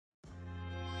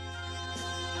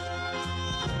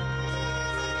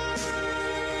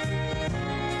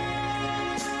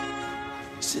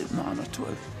get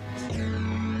to it.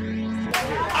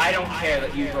 I don't care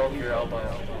that you broke your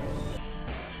elbow.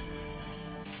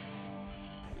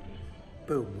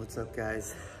 Boom, what's up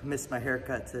guys? Missed my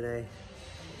haircut today.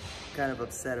 Kind of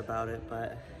upset about it,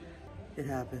 but it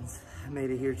happens. I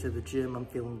made it here to the gym. I'm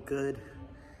feeling good.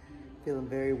 Feeling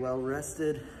very well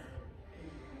rested.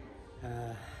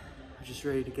 I'm just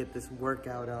ready to get this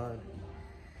workout on.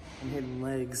 I'm hitting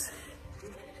legs.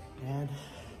 And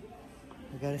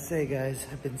I gotta say guys,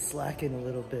 I've been slacking a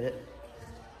little bit.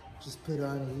 Just put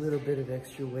on a little bit of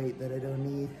extra weight that I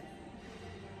don't need.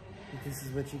 But this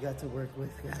is what you got to work with,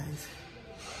 guys.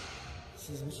 This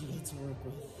is what you get to work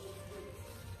with.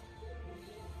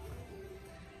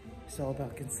 It's all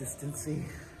about consistency.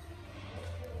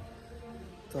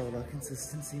 It's all about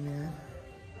consistency, man.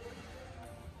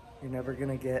 You're never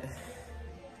gonna get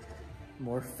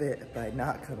more fit by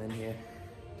not coming here.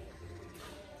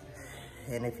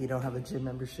 And if you don't have a gym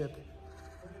membership,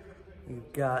 you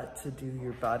got to do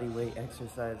your body weight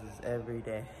exercises every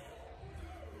day.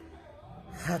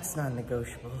 That's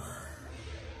non-negotiable.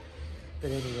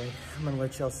 But anyway, I'm gonna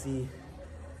let y'all see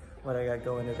what I got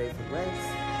going today for legs.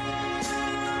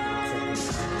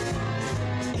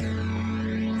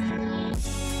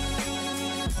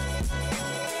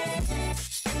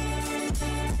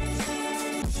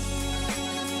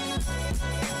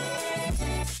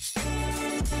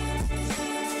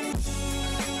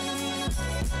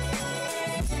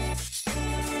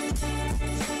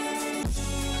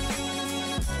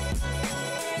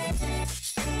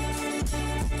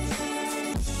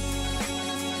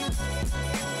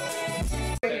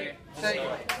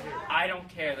 I don't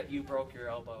care that you broke your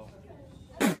elbow.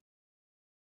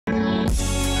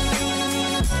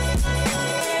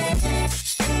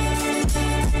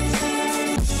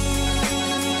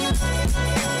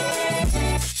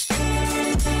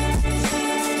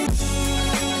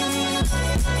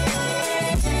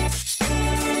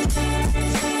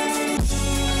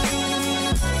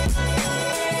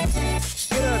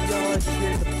 What up, y'all? It's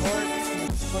here at the park.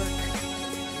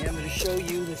 And I'm going to show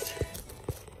you this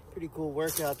pretty cool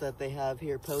workout that they have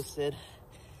here posted.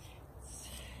 It's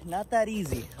not that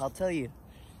easy, I'll tell you.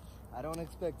 I don't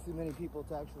expect too many people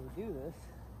to actually do this,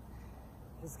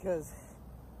 just because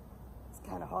it's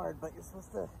kind of hard, but you're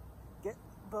supposed to get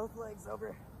both legs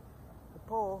over the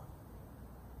pole.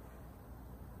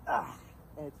 And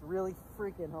it's really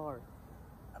freaking hard.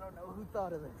 I don't know who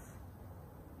thought of this.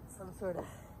 Some sort of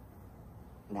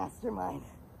mastermind.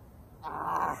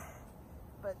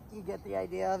 But you get the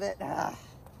idea of it.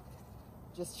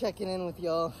 Just checking in with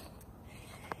y'all,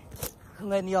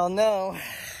 letting y'all know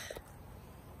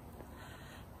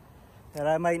that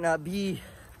I might not be,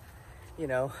 you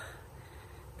know,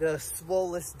 the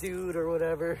swollest dude or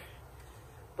whatever,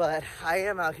 but I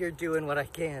am out here doing what I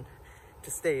can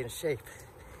to stay in shape.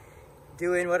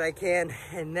 Doing what I can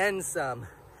and then some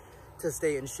to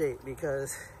stay in shape,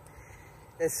 because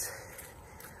it's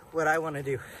what I want to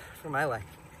do for my life.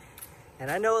 And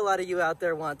I know a lot of you out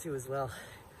there want to as well.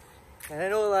 And I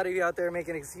know a lot of you out there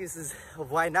making excuses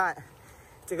of why not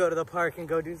to go to the park and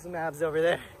go do some abs over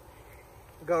there.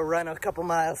 Go run a couple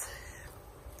miles.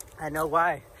 I know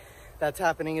why that's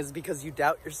happening is because you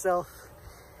doubt yourself.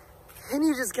 And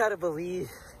you just gotta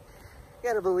believe. You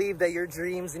gotta believe that your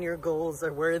dreams and your goals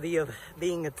are worthy of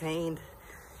being attained,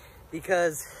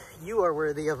 because you are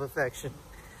worthy of affection.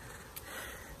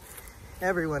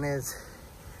 Everyone is.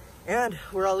 And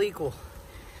we're all equal.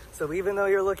 So even though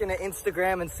you're looking at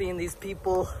Instagram and seeing these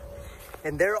people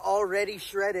and they're already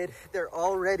shredded, they're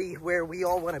already where we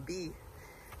all want to be,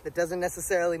 that doesn't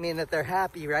necessarily mean that they're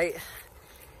happy, right?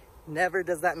 Never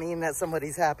does that mean that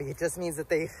somebody's happy. It just means that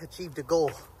they achieved a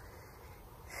goal.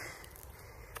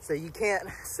 So you can't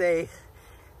say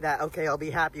that, okay, I'll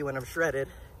be happy when I'm shredded,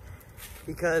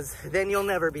 because then you'll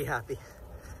never be happy.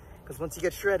 Because once you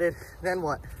get shredded, then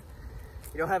what?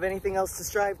 You don't have anything else to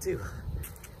strive to.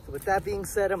 So with that being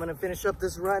said, I'm gonna finish up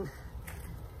this run,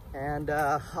 and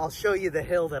I'll show you the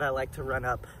hill that I like to run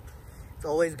up. It's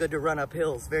always good to run up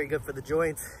hills. Very good for the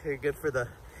joints, very good for the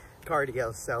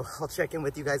cardio. So I'll check in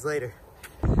with you guys later.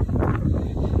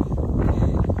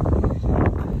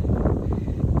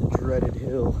 The dreaded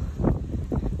hill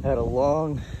had a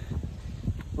long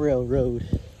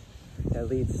railroad that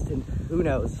leads to, who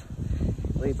knows,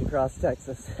 leads across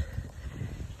Texas.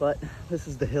 But this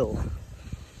is the hill.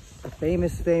 A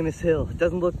famous hill. It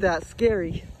doesn't look that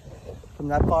scary from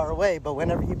that far away, but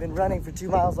whenever you've been running for 2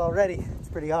 miles already, it's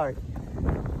pretty hard.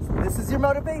 So this is your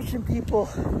motivation, people.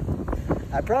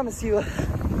 I promise you,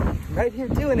 I'm right here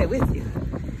doing it with you.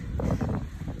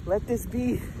 Let this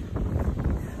be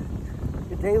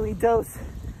your daily dose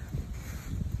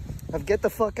of get the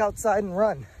fuck outside and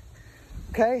run.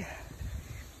 Okay?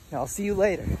 And I'll see you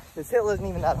later. This hill isn't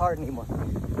even that hard anymore.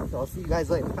 So I'll see you guys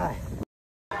later. Bye.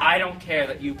 I don't care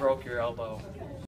that you broke your elbow.